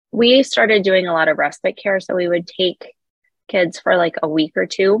we started doing a lot of respite care. So we would take kids for like a week or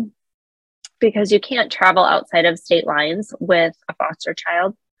two because you can't travel outside of state lines with a foster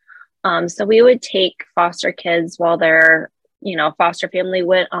child. So we would take foster kids while their, foster family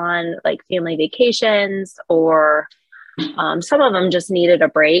went on like family vacations, or some of them just needed a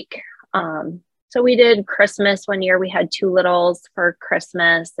break. So we did Christmas one year. We had two littles for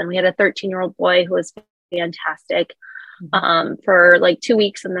Christmas, and we had a 13-year-old boy who was fantastic for like 2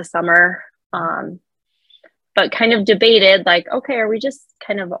 weeks in the summer. But kind of debated like, okay, are we just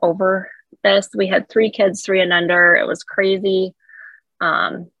kind of over this? We had three kids, three and under. It was crazy.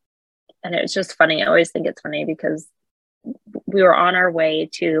 And it was just funny. I always think it's funny because we were on our way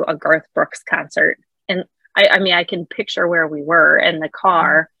to a Garth Brooks concert. And I mean, I can picture where we were in the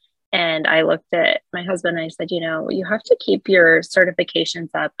car. And I looked at my husband and I said, you have to keep your certifications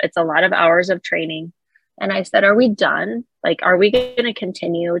up. It's a lot of hours of training. And I said, are we done? Like, are we going to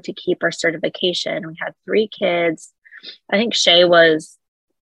continue to keep our certification? We had three kids. I think Shay was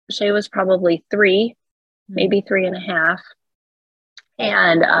probably three, maybe three and a half.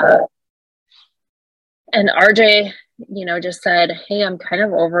 And RJ, just said, hey, I'm kind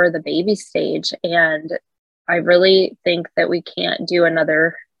of over the baby stage. And I really think that we can't do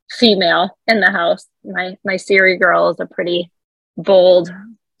another female in the house. My Siri girl is a pretty bold,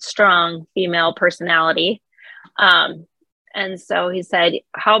 strong female personality. And so he said,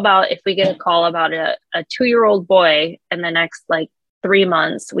 how about if we get a call about a 2-year-old boy in the next like 3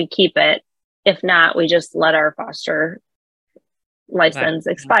 months, we keep it. If not, we just let our foster license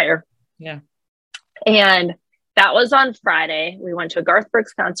expire. Yeah. And that was on Friday. We went to a Garth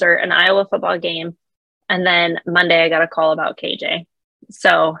Brooks concert, an Iowa football game. And then Monday I got a call about KJ.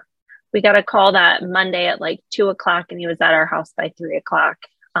 So we got a call that Monday at like 2:00, and he was at our house by 3:00.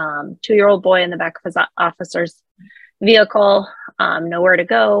 2-year-old boy in the back of his officer's vehicle, nowhere to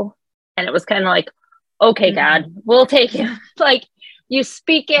go. And it was kind of like, okay, God, we'll take him. Like, you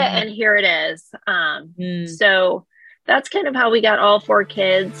speak it and here it is. So that's kind of how we got all four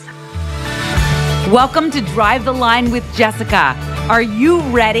kids. Welcome to Drive the Line with Jessica. Are you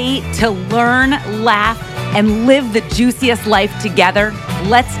ready to learn, laugh, and live the juiciest life together?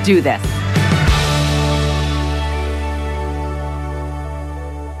 Let's do this.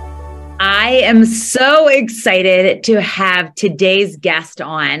 I am so excited to have today's guest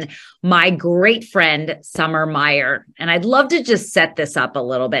on, my great friend, Summer Meyer. And I'd love to just set this up a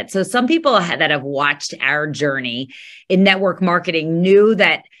little bit. So some people that have watched our journey in network marketing knew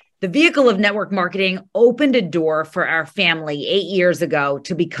that the vehicle of network marketing opened a door for our family 8 years ago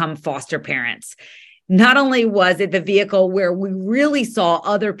to become foster parents. Not only was it the vehicle where we really saw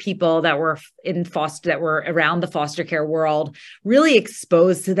other people that were that were around the foster care world, really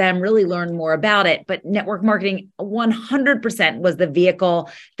exposed to them, really learn more about it, but network marketing 100% was the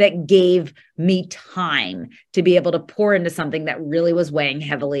vehicle that gave me time to be able to pour into something that really was weighing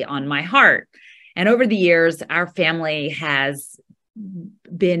heavily on my heart. And over the years, our family has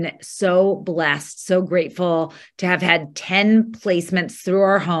been so blessed, so grateful to have had 10 placements through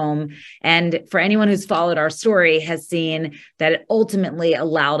our home. And for anyone who's followed our story has seen that it ultimately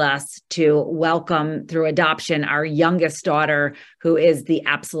allowed us to welcome through adoption our youngest daughter, who is the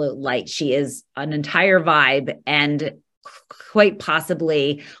absolute light. She is an entire vibe and quite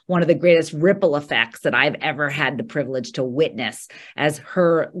possibly one of the greatest ripple effects that I've ever had the privilege to witness as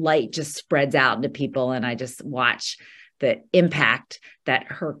her light just spreads out into people. And I just watch the impact that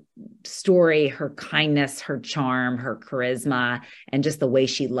her story, her kindness, her charm, her charisma, and just the way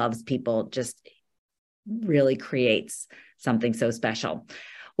she loves people just really creates something so special.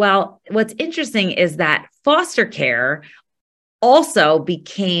 Well, what's interesting is that foster care also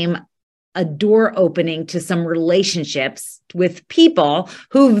became a door opening to some relationships with people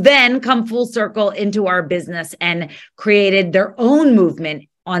who've then come full circle into our business and created their own movement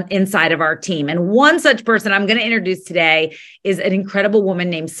on inside of our team. And one such person I'm going to introduce today is an incredible woman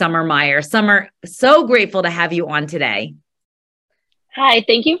named Summer Meyer. Summer, so grateful to have you on today. Hi,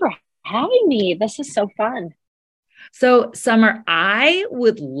 thank you for having me. This is so fun. So Summer, I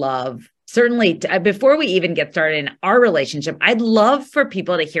would love, certainly before we even get started in our relationship, I'd love for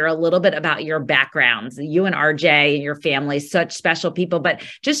people to hear a little bit about your backgrounds. You and RJ and your family, such special people, but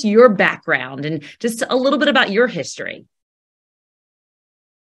just your background and just a little bit about your history.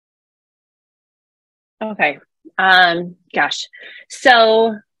 Okay. Gosh.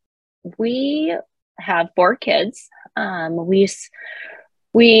 So we have four kids.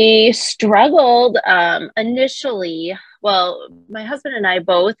 We struggled initially. Well, my husband and I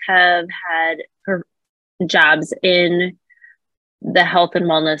both have had jobs in the health and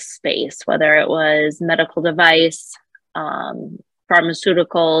wellness space, whether it was medical device,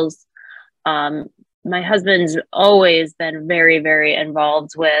 pharmaceuticals. Um, my husband's always been very, very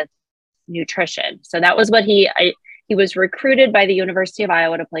involved with nutrition. So that was what he was recruited by the University of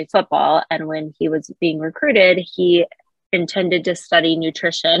Iowa to play football. And when he was being recruited, he intended to study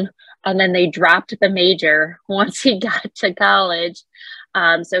nutrition. And then they dropped the major once he got to college.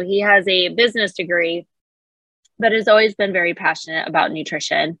 So he has a business degree, but has always been very passionate about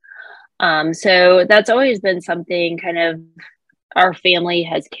nutrition. So that's always been something kind of our family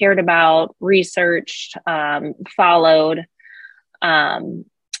has cared about, researched, followed.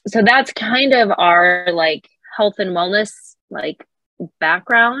 So that's kind of our like health and wellness like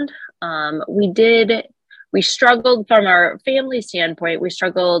background. We struggled from our family standpoint. We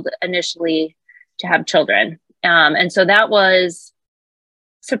struggled initially to have children. And so that was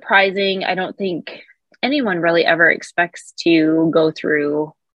surprising. I don't think anyone really ever expects to go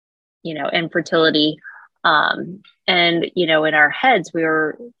through, infertility. And, in our heads, we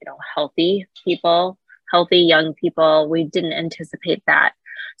were, healthy people, healthy young people. We didn't anticipate that.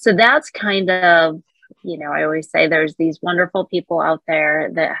 So that's kind of, I always say there's these wonderful people out there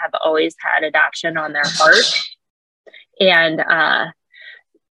that have always had adoption on their heart. And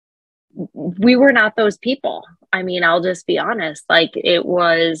we were not those people. I mean, I'll just be honest. Like it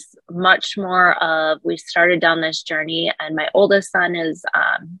was much more of, we started down this journey, and my oldest son is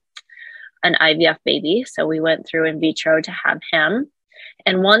an IVF baby. So we went through in vitro to have him.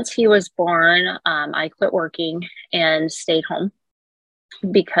 And once he was born, I quit working and stayed home,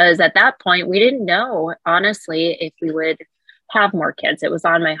 because at that point we didn't know, honestly, if we would have more kids. It was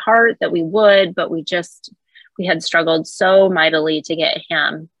on my heart that we would, but we had struggled so mightily to get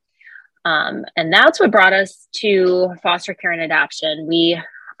him. And that's what brought us to foster care and adoption. We,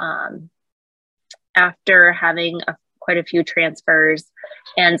 after having quite a few transfers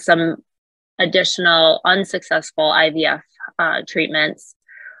and some additional unsuccessful IVF treatments,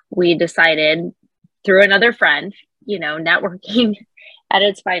 we decided through another friend, networking at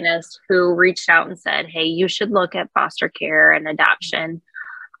its finest, who reached out and said, hey, you should look at foster care and adoption.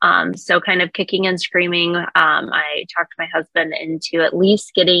 So kind of kicking and screaming, I talked my husband into at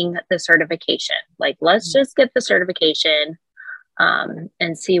least getting the certification. Like, let's just get the certification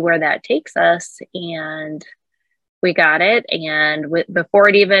and see where that takes us. And we got it. And before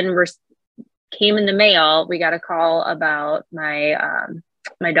it even came in the mail, we got a call about my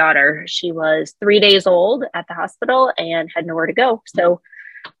daughter. She was 3 days old at the hospital and had nowhere to go. So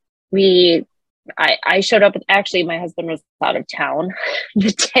I showed up. Actually, my husband was out of town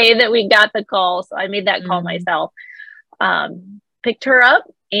the day that we got the call. So I made that call myself, picked her up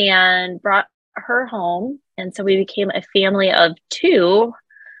and brought her home. And so we became a family of two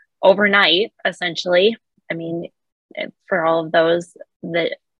overnight, essentially. I mean, for all of those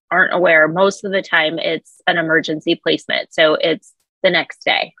that aren't aware, most of the time it's an emergency placement. So it's the next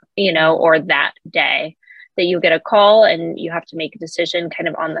day, or that day that you get a call and you have to make a decision kind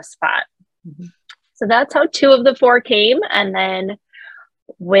of on the spot. Mm-hmm. So that's how 2 of the 4 came. And then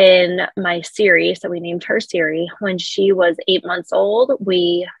when my Siri, so we named her Siri, when she was 8 months old,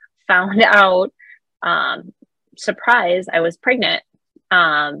 we found out, surprise, I was pregnant.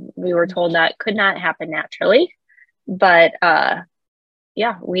 We were told that could not happen naturally, but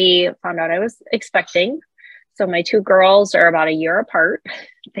we found out I was expecting. So my 2 girls are about a year apart.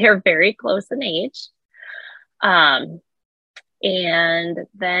 They're very close in age. And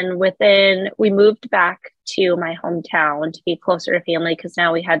then we moved back to my hometown to be closer to family, because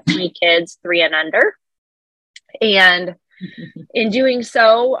now we had 3 kids, 3 and under. And in doing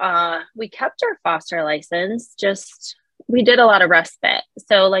so, we kept our foster license. We did a lot of respite.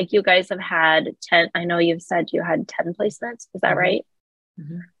 So like you guys have had 10, I know you've said you had 10 placements. Is that right?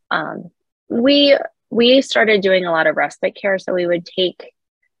 Mm-hmm. We started doing a lot of respite care. So we would take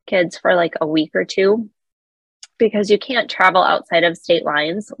kids for like a week or 2, because you can't travel outside of state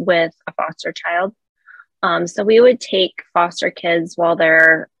lines with a foster child. So we would take foster kids while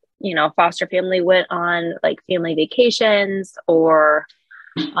their, foster family went on like family vacations, or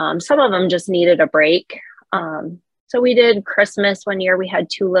some of them just needed a break. So we did Christmas one year. We had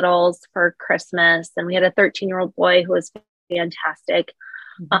 2 littles for Christmas, and we had a 13-year-old boy who was fantastic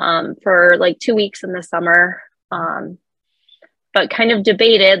for like 2 weeks in the summer. But kind of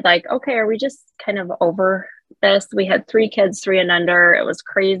debated like, okay, are we just kind of over this? We had 3 kids, 3 and under. It was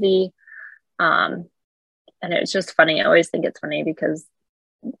crazy. And it was just funny. I always think it's funny because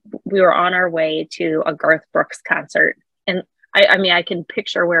we were on our way to a Garth Brooks concert. And I mean, I can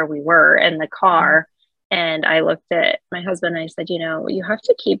picture where we were in the car. And I looked at my husband and I said, you have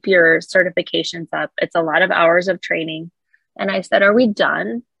to keep your certifications up. It's a lot of hours of training. And I said, are we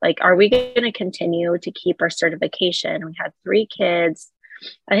done? Like, are we going to continue to keep our certification? We had 3 kids.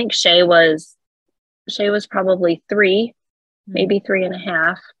 I think Shay was probably 3, maybe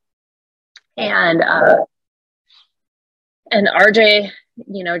 3.5. And RJ,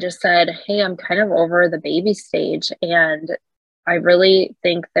 just said, hey, I'm kind of over the baby stage. And I really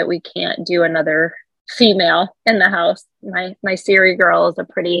think that we can't do another female in the house. My Siri girl is a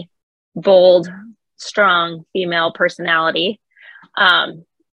pretty bold, strong female personality. Um,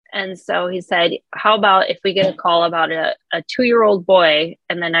 and so he said, how about if we get a call about a 2-year-old boy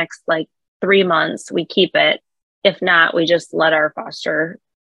in the next like 3 months, we keep it. If not, we just let our foster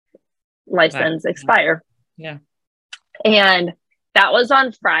license expire. Yeah. And that was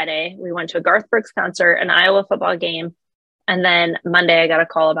on Friday. We went to a Garth Brooks concert, an Iowa football game. And then Monday, I got a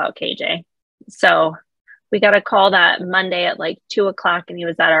call about KJ. So we got a call that Monday at like 2:00, and he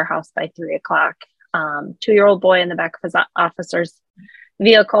was at our house by 3:00. 2-year-old boy in the back of his officer's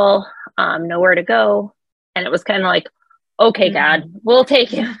vehicle, nowhere to go. And it was kind of like, okay, God, we'll take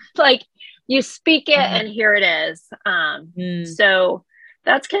him. Like, you speak it and here it is. So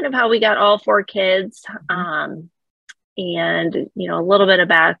that's kind of how we got all 4 kids. And, a little bit of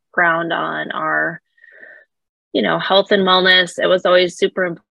background on our, health and wellness. It was always super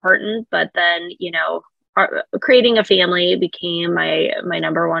important, but then, creating a family became my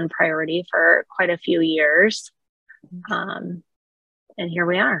number one priority for quite a few years. And here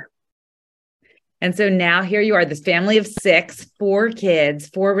we are. And so now here you are, this family of 6, 4 kids,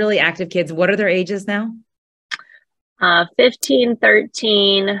 4 really active kids. What are their ages now? 15,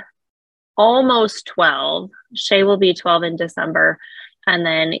 13, almost 12. Shay will be 12 in December. And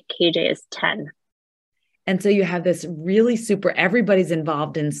then KJ is 10. And so you have this really everybody's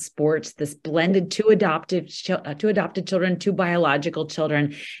involved in sports, this blended 2 adopted children, 2 biological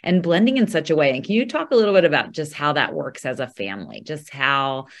children, and blending in such a way. And can you talk a little bit about just how that works as a family, just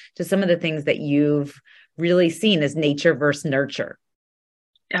some of the things that you've really seen as nature versus nurture?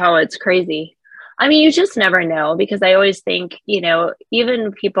 Oh, it's crazy. I mean, you just never know, because I always think,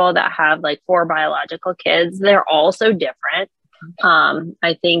 even people that have like 4 biological kids, they're all so different.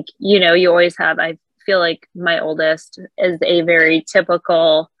 I think, you always have, I feel like my oldest is a very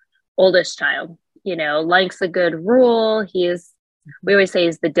typical oldest child, likes a good rule. We always say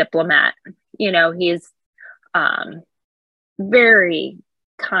he's the diplomat, he's very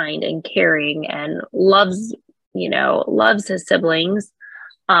kind and caring and loves his siblings.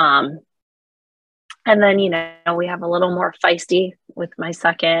 And then, we have a little more feisty with my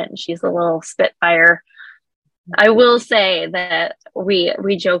second. She's a little spitfire. I will say that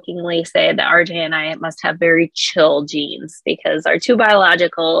we jokingly say that RJ and I must have very chill genes, because our 2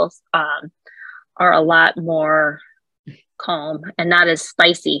 biologicals are a lot more calm and not as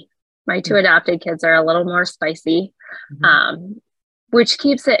spicy. My 2 adopted kids are a little more spicy, which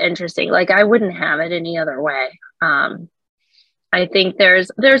keeps it interesting. Like, I wouldn't have it any other way. I think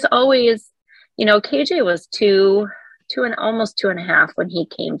there's always, KJ was 2 and almost 2.5 when he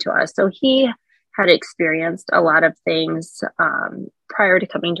came to us. So he had experienced a lot of things prior to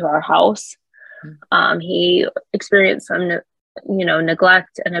coming to our house. He experienced some,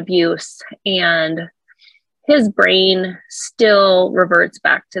 neglect and abuse, and his brain still reverts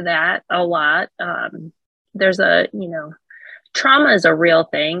back to that a lot. There's trauma is a real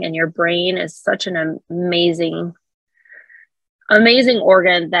thing, and your brain is such an amazing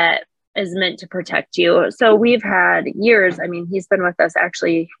organ that is meant to protect you. So we've had years. I mean, he's been with us,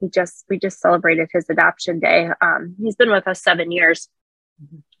 actually, we just celebrated his adoption day. He's been with us 7 years,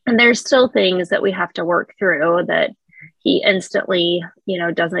 and there's still things that we have to work through, that he instantly,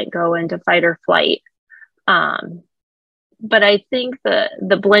 doesn't go into fight or flight. But I think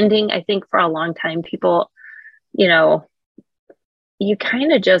the blending, I think for a long time, people, you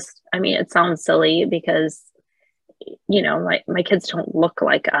kind of just, I mean, it sounds silly because my kids don't look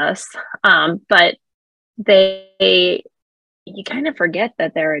like us. But you kind of forget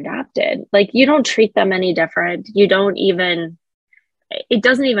that they're adopted. Like, you don't treat them any different. It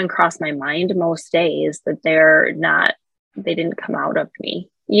doesn't even cross my mind most days that they didn't come out of me.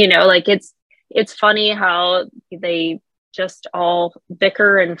 Like, it's funny how they just all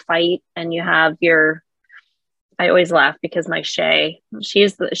bicker and fight, and you have I always laugh because my Shay, she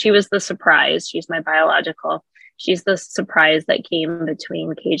was the surprise. She's my biological. She's the surprise that came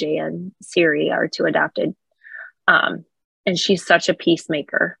between KJ and Siri, our 2 adopted. And she's such a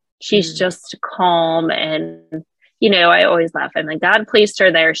peacemaker. She's just calm. And, I always laugh. I'm like, God placed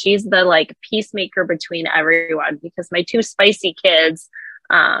her there. She's the like peacemaker between everyone, because my 2 spicy kids,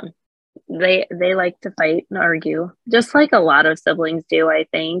 they like to fight and argue, just like a lot of siblings do, I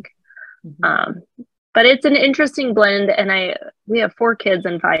think. but it's an interesting blend. And we have 4 kids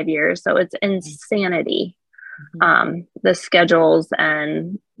in 5 years, so it's insanity. Mhm. The schedules,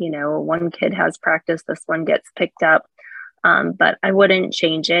 and one kid has practice, this one gets picked up. But I wouldn't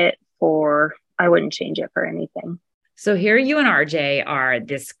change it for anything. So here you and RJ are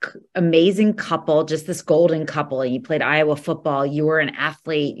this amazing couple, just this golden couple. You played Iowa football. You were an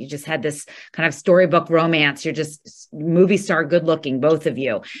athlete. You just had this kind of storybook romance. You're just movie star good looking, both of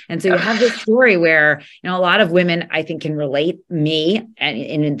you. And so you have this story where, a lot of women, I think, can relate me and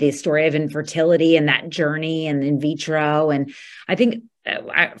in the story of infertility and that journey and in vitro. And I think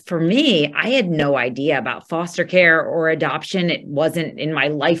for me, I had no idea about foster care or adoption. It wasn't in my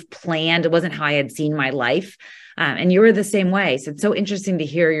life planned. It wasn't how I had seen my life. And you were the same way. So it's so interesting to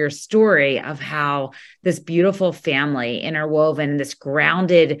hear your story of how this beautiful family interwoven, this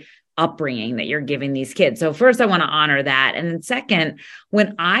grounded upbringing that you're giving these kids. So first, I want to honor that. And then second,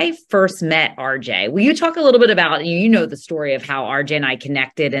 when I first met RJ, will you talk a little bit about, the story of how RJ and I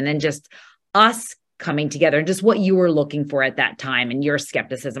connected, and then just us coming together and just what you were looking for at that time and your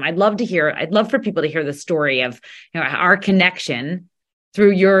skepticism. I'd love for people to hear the story of our connection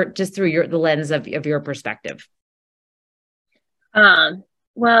through the lens of your perspective.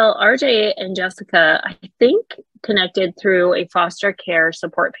 Well, RJ and Jessica, I think, connected through a foster care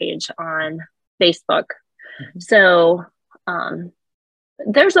support page on Facebook. Mm-hmm. So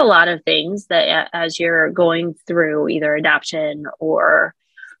there's a lot of things that as you're going through either adoption or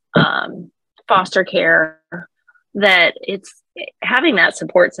foster care, that it's having that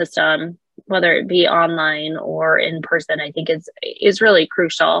support system, whether it be online or in person, I think is really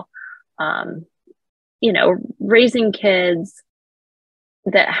crucial. Raising kids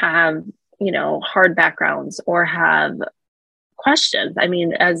that have, hard backgrounds or have questions. I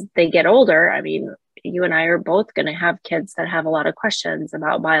mean, as they get older, you and I are both going to have kids that have a lot of questions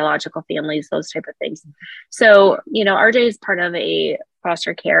about biological families, those type of things. So, RJ is part of a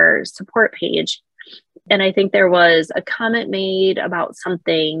foster care support page. And I think there was a comment made about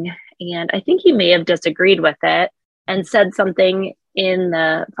something, and I think he may have disagreed with it and said something in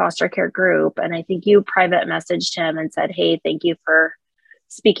the foster care group. And I think you private messaged him and said, "Hey, thank you for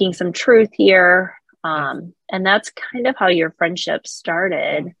speaking some truth here." And that's kind of how your friendship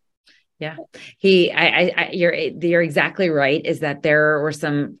started. Yeah, you're exactly right. Is that there were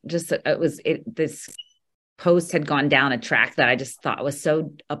some, this post had gone down a track that I just thought was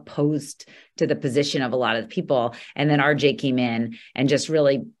so opposed to the position of a lot of people. And then RJ came in and just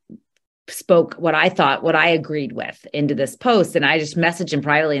really spoke what I agreed with into this post. And I just messaged him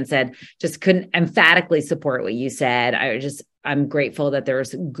privately and said, just couldn't emphatically support what you said. I'm grateful that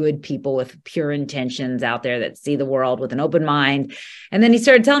there's good people with pure intentions out there that see the world with an open mind. And then he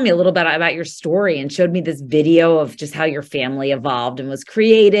started telling me a little bit about your story and showed me this video of just how your family evolved and was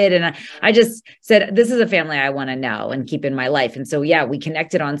created. And I just said, this is a family I want to know and keep in my life. And so, yeah, we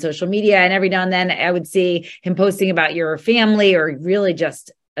connected on social media, and every now and then I would see him posting about your family, or really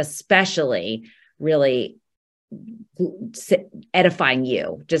just especially really edifying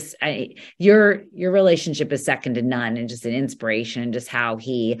you. Just your relationship is second to none, and just an inspiration, just how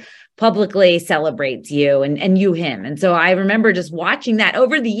he publicly celebrates you and you him. And so I remember just watching that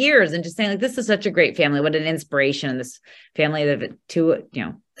over the years and just saying, like, this is such a great family. What an inspiration. This family that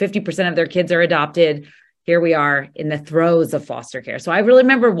 50% of their kids are adopted. Here we are in the throes of foster care. So I really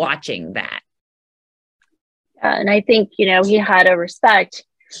remember watching that. And I think, he had a respect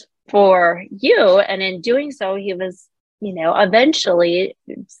for you. And in doing so, he was, eventually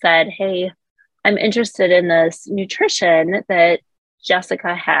said, "Hey, I'm interested in this nutrition that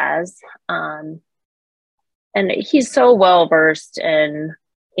Jessica has." And he's so well versed in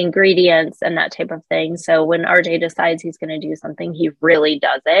ingredients and that type of thing. So when RJ decides he's going to do something, he really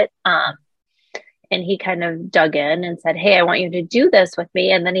does it. And he kind of dug in and said, "Hey, I want you to do this with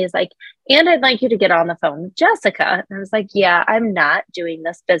me." And then he's like, "And I'd like you to get on the phone with Jessica." And I was like, "Yeah, I'm not doing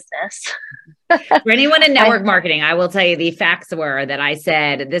this business." For anyone in network marketing, I will tell you the facts were that I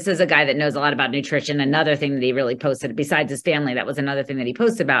said, this is a guy that knows a lot about nutrition. Another thing that he really posted, besides his family, that was another thing that he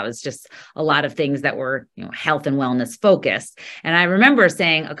posted about, was just a lot of things that were, health and wellness focused. And I remember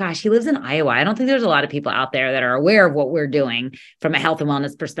saying, oh gosh, he lives in Iowa. I don't think there's a lot of people out there that are aware of what we're doing from a health and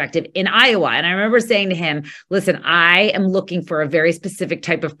wellness perspective in Iowa. And I remember saying to him, listen, I am looking for a very specific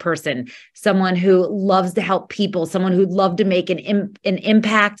type of person, someone who loves to help people, someone who'd love to make an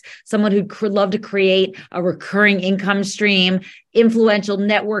impact, someone who'd love to create a recurring income stream, influential,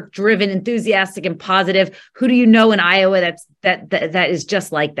 network driven, enthusiastic, and positive. Who do you know in Iowa that is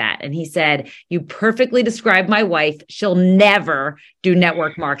just like that? And he said, you perfectly describe my wife. She'll never do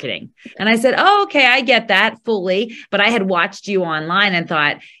network marketing. And I said, oh, okay, I get that fully. But I had watched you online and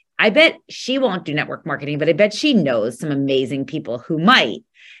thought, I bet she won't do network marketing, but I bet she knows some amazing people who might.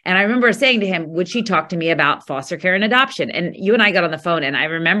 And I remember saying to him, would she talk to me about foster care and adoption? And you and I got on the phone, and I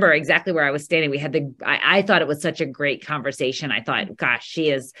remember exactly where I was standing. We had I thought it was such a great conversation. I thought, gosh, she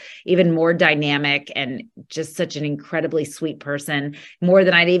is even more dynamic and just such an incredibly sweet person, more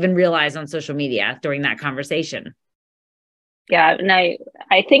than I'd even realized on social media during that conversation. Yeah. And I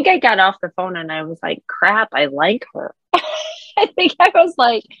think I got off the phone and I was like, crap, I like her. I think I was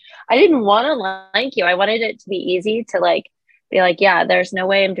like, I didn't want to like you. I wanted it to be easy to like be like, yeah, there's no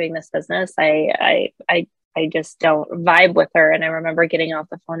way I'm doing this business. I just don't vibe with her. And I remember getting off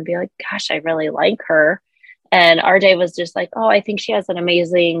the phone and be like, gosh, I really like her. And RJ was just like, oh, I think she has an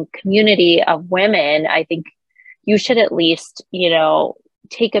amazing community of women. I think you should at least,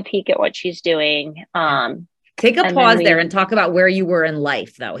 take a peek at what she's doing. Take a pause there and talk about where you were in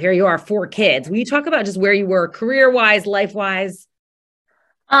life, though. Here you are, 4 kids. Will you talk about just where you were career-wise, life-wise?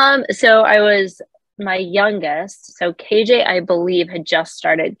 So I was my youngest. So KJ, I believe, had just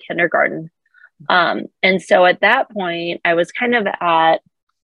started kindergarten. And so at that point, I was kind of at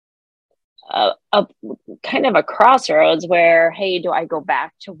a kind of a crossroads where, hey, do I go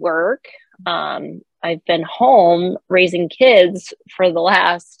back to work? I've been home raising kids for the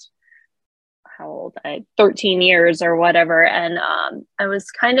last 13 years or whatever. And I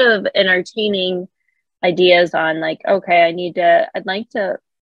was kind of entertaining ideas on like, okay, I'd like to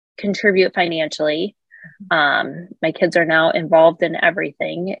contribute financially. My kids are now involved in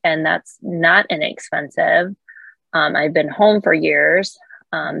everything, and that's not inexpensive. I've been home for years.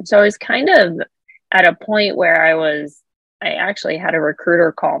 So I was kind of at a point where I actually had a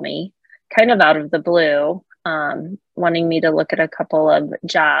recruiter call me kind of out of the blue, wanting me to look at a couple of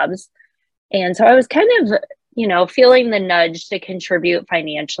jobs. And so I was kind of, feeling the nudge to contribute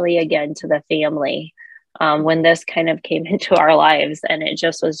financially again to the family when this kind of came into our lives. And it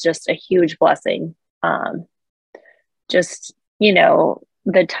just was just a huge blessing. The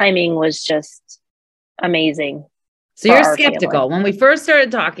timing was just amazing. So you're skeptical. When we first started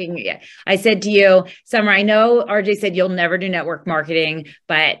talking, I said to you, Summer, I know RJ said you'll never do network marketing,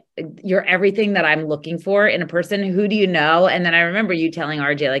 but you're everything that I'm looking for in a person. Who do you know? And then I remember you telling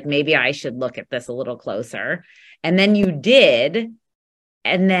RJ, like, maybe I should look at this a little closer. And then you did.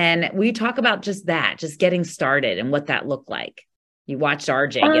 And then we talk about just that, just getting started and what that looked like. You watched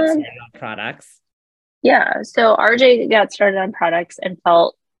RJ get started on products. Yeah. So RJ got started on products and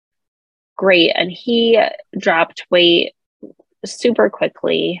felt great. And he dropped weight super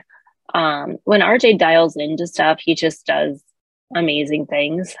quickly. When RJ dials into stuff, he just does amazing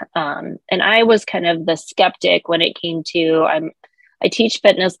things. And I was kind of the skeptic when it came to, I teach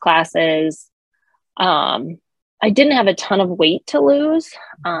fitness classes. I didn't have a ton of weight to lose.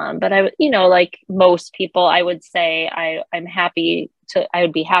 But like most people, I would say I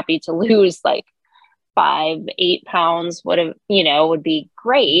would be happy to lose like 5-8 pounds would be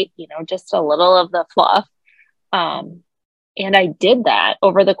great, just a little of the fluff. And I did that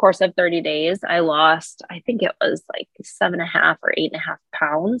over the course of 30 days. I lost, I think it was like 7.5 or 8.5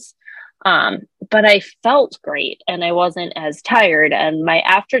 pounds. But I felt great and I wasn't as tired. And my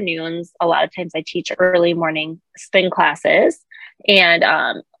afternoons, a lot of times I teach early morning spin classes. And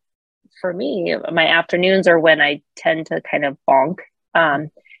for me, my afternoons are when I tend to kind of bonk.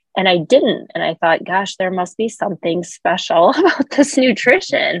 And I didn't. And I thought, gosh, there must be something special about this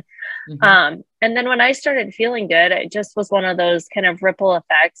nutrition. Mm-hmm. And then when I started feeling good, it just was one of those kind of ripple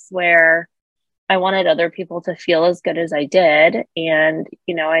effects where I wanted other people to feel as good as I did. And,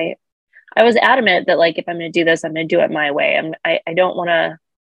 I was adamant that like, if I'm going to do this, I'm going to do it my way. I don't want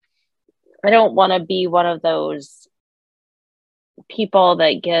to be one of those people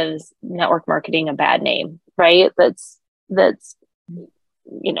that gives network marketing a bad name, right? That's yucky.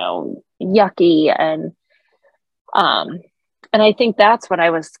 And I think that's what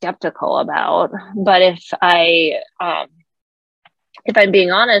I was skeptical about. But if I'm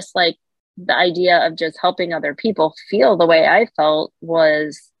being honest, like the idea of just helping other people feel the way I felt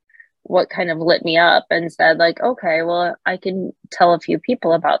was what kind of lit me up and said like, okay, well, I can tell a few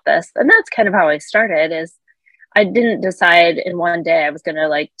people about this. And that's kind of how I started. Is I didn't decide in one day I was going to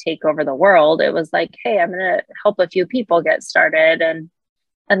like take over the world. It was like, hey, I'm going to help a few people get started. And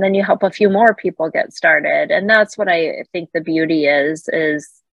then you help a few more people get started. And that's what I think the beauty is, it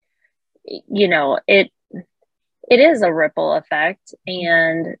is a ripple effect.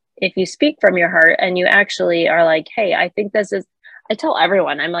 And if you speak from your heart and you actually are like, hey, I think I tell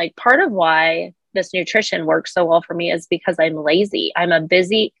everyone, I'm like, part of why this nutrition works so well for me is because I'm lazy. I'm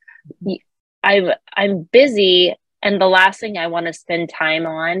busy. And the last thing I want to spend time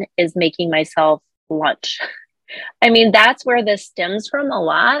on is making myself lunch. I mean, that's where this stems from a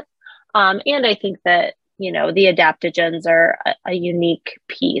lot. And I think that, the adaptogens are a unique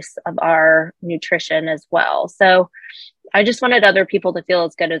piece of our nutrition as well. So I just wanted other people to feel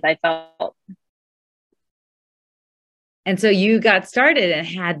as good as I felt. And so you got started and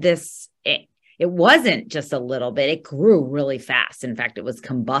had this, it wasn't just a little bit, it grew really fast. In fact, it was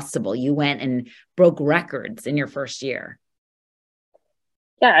combustible. You went and broke records in your first year.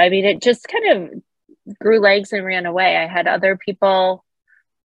 Yeah, I mean, it just kind of grew legs and ran away. I had other people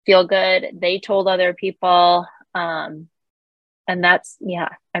feel good. They told other people. And that's, yeah,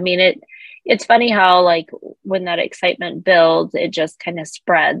 I mean, it's funny how like when that excitement builds, it just kind of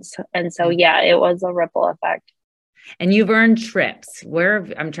spreads. And so, yeah, it was a ripple effect. And you've earned trips.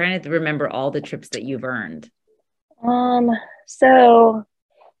 I'm trying to remember all the trips that you've earned. So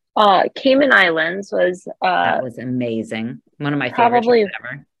Cayman Islands was That was amazing. One of my favorite probably, trips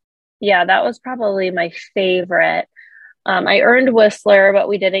ever. yeah, that was probably my favorite. I earned Whistler, but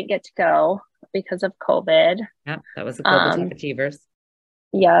we didn't get to go because of COVID. Yep, that was the Global Top Achievers.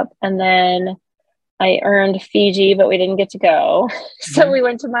 Yep. And then I earned Fiji, but we didn't get to go. So we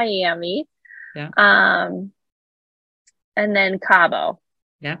went to Miami. Yeah. And then Cabo.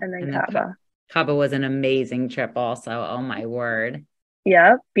 Yeah. And then Cabo. Cabo was an amazing trip also. Oh my word.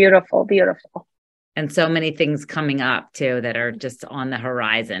 Yeah. Beautiful, beautiful. And so many things coming up too that are just on the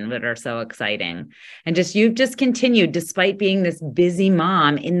horizon that are so exciting. And you've just continued despite being this busy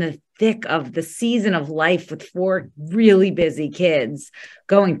mom in the thick of the season of life with 4 really busy kids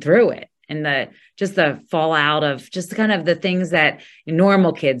going through it. And the fallout of just kind of the things that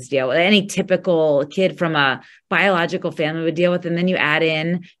normal kids deal with, any typical kid from a biological family would deal with. And then you add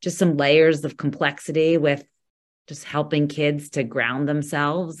in just some layers of complexity with just helping kids to ground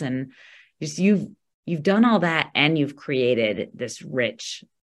themselves. And just you've done all that and you've created this rich,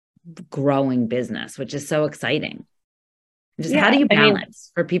 growing business, which is so exciting. Just how do you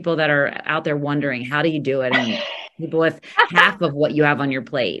balance for people that are out there wondering, how do you do it? And people with half of what you have on your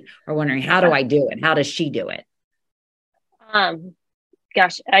plate are wondering, how do I do it? How does she do it?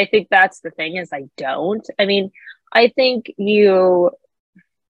 Gosh, I think that's the thing is I don't. I mean, I think you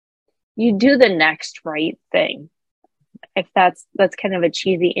do the next right thing. If that's kind of a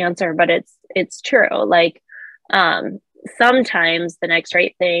cheesy answer, but it's true. Like, sometimes the next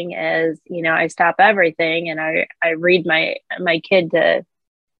right thing is, I stop everything and I read my kid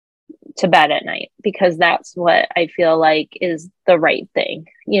to bed at night because that's what I feel like is the right thing,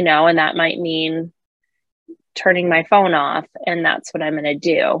 and that might mean turning my phone off and that's what I'm going to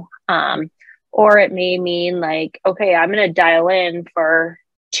do. Or it may mean like, okay, I'm going to dial in for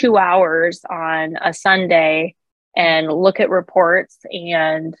 2 hours on a Sunday and look at reports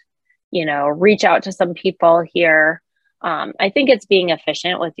and, reach out to some people here. I think it's being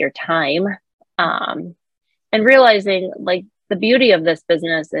efficient with your time, and realizing like the beauty of this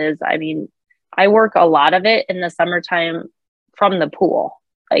business is, I mean, I work a lot of it in the summertime from the pool,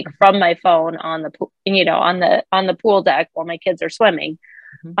 like from my phone on the pool, on the pool deck while my kids are swimming.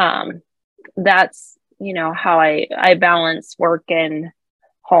 That's, how I balance work and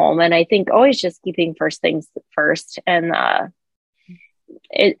home. And I think always just keeping first things first. And,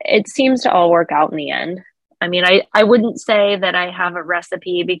 it seems to all work out in the end. I mean, I wouldn't say that I have a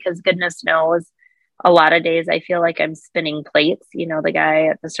recipe because goodness knows a lot of days I feel like I'm spinning plates. The guy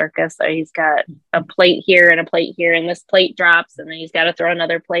at the circus, he's got a plate here and a plate here, and this plate drops and then he's got to throw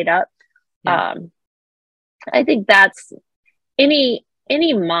another plate up. Yeah. I think that's any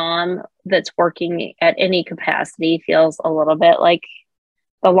mom that's working at any capacity feels a little bit like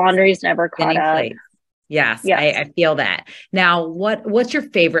the laundry's never caught up. Plate. Yes. I feel that. Now, what's your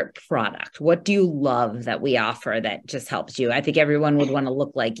favorite product? What do you love that we offer that just helps you? I think everyone would want to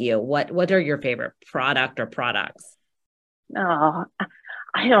look like you. What are your favorite product or products? Oh,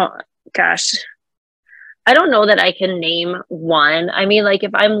 I don't know that I can name one. I mean, like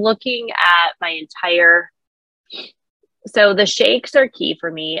if I'm looking at my so the shakes are key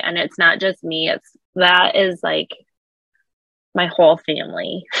for me, and it's not just me. That is like my whole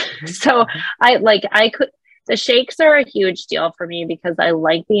family. So the shakes are a huge deal for me because I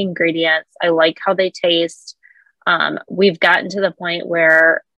like the ingredients. I like how they taste. We've gotten to the point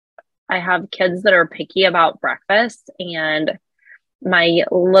where I have kids that are picky about breakfast, and my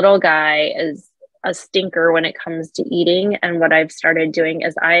little guy is a stinker when it comes to eating. And what I've started doing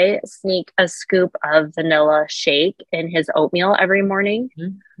is I sneak a scoop of vanilla shake in his oatmeal every morning.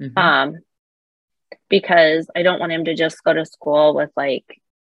 Because I don't want him to just go to school with like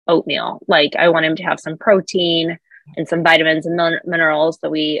oatmeal. Like I want him to have some protein and some vitamins and minerals. So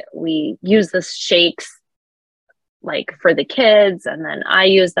we use the shakes like for the kids, and then I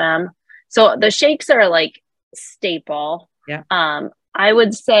use them. So the shakes are like staple. Yeah. I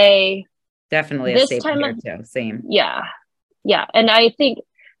would say Definitely a this staple time here of, too. Same. yeah, yeah. And I think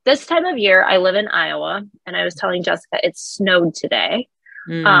this time of year, I live in Iowa, and I was telling Jessica it snowed today.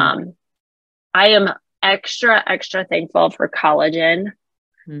 Mm, Um, I am extra, extra thankful for collagen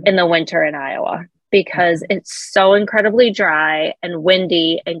mm, in the winter in Iowa because mhm. it's so incredibly dry and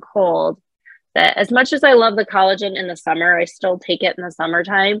windy and cold that as much as I love the collagen in the summer, I still take it in the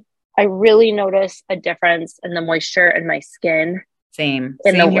summertime. I really notice a difference in the moisture in my skin Same.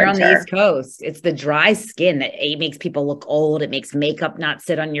 in the Same here on the East winter. Coast. It's the dry skin that it makes people look old. It makes makeup not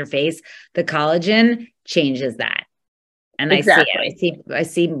sit on your face. The collagen changes that. And I see it. Exactly. I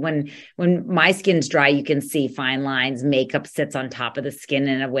see when my skin's dry, you can see fine lines, makeup sits on top of the skin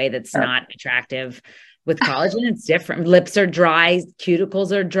in a way that's Yep. not attractive. With collagen, it's different. Lips are dry,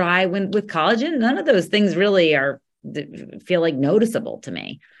 cuticles are dry. When with collagen, none of those things really feel like noticeable to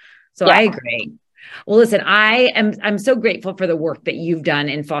me. So I Yeah. agree. Well, listen, I'm so grateful for the work that you've done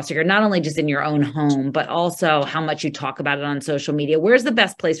in foster care, not only just in your own home, but also how much you talk about it on social media. Where's the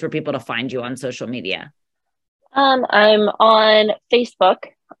best place for people to find you on social media? I'm on Facebook.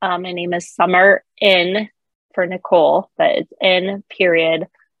 My name is Summer in for Nicole, but it's in period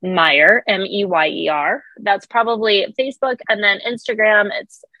Meyer, Meyer. That's probably Facebook. And then Instagram,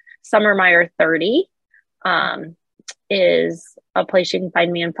 it's Summer Meyer 30 is a place you can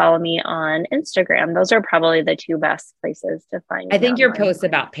find me and follow me on Instagram. Those are probably the two best places to find I me think your online. posts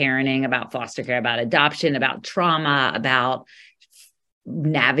about parenting, about foster care, about adoption, about trauma, about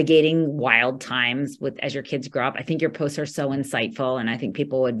navigating wild times with as your kids grow up. I think your posts are so insightful, and I think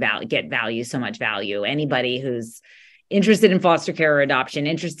people would get so much value. Anybody who's interested in foster care or adoption,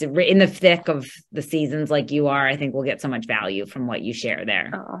 interested in the thick of the seasons like you are, I think will get so much value from what you share there.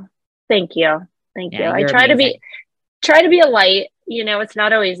 Oh, thank you. Thank you. Yeah, I you're amazing. try to be a light. It's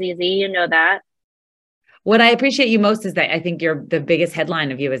not always easy. You know that. What I appreciate you most is that I think the biggest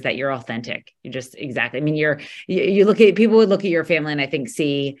headline of you is that you're authentic. You're just exactly. I mean, you look at people would look at your family and I think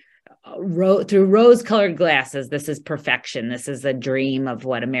see through rose-colored glasses. This is perfection. This is a dream of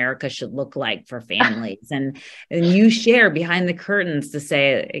what America should look like for families. And you share behind the curtains to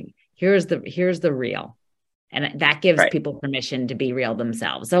say, here's the real. And that gives Right. people permission to be real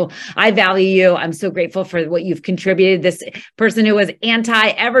themselves. So I value you. I'm so grateful for what you've contributed. This person who was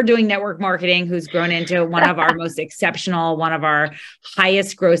ever doing network marketing, who's grown into one of our most exceptional, one of our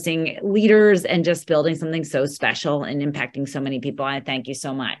highest grossing leaders, and just building something so special and impacting so many people. I thank you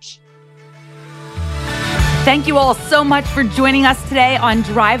so much. Thank you all so much for joining us today on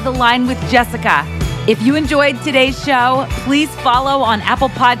Drive the Line with Jessica. If you enjoyed today's show, please follow on Apple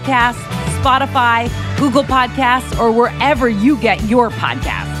Podcasts, Spotify, Google Podcasts, or wherever you get your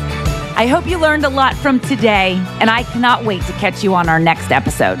podcasts. I hope you learned a lot from today, and I cannot wait to catch you on our next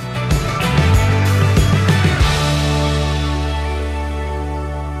episode.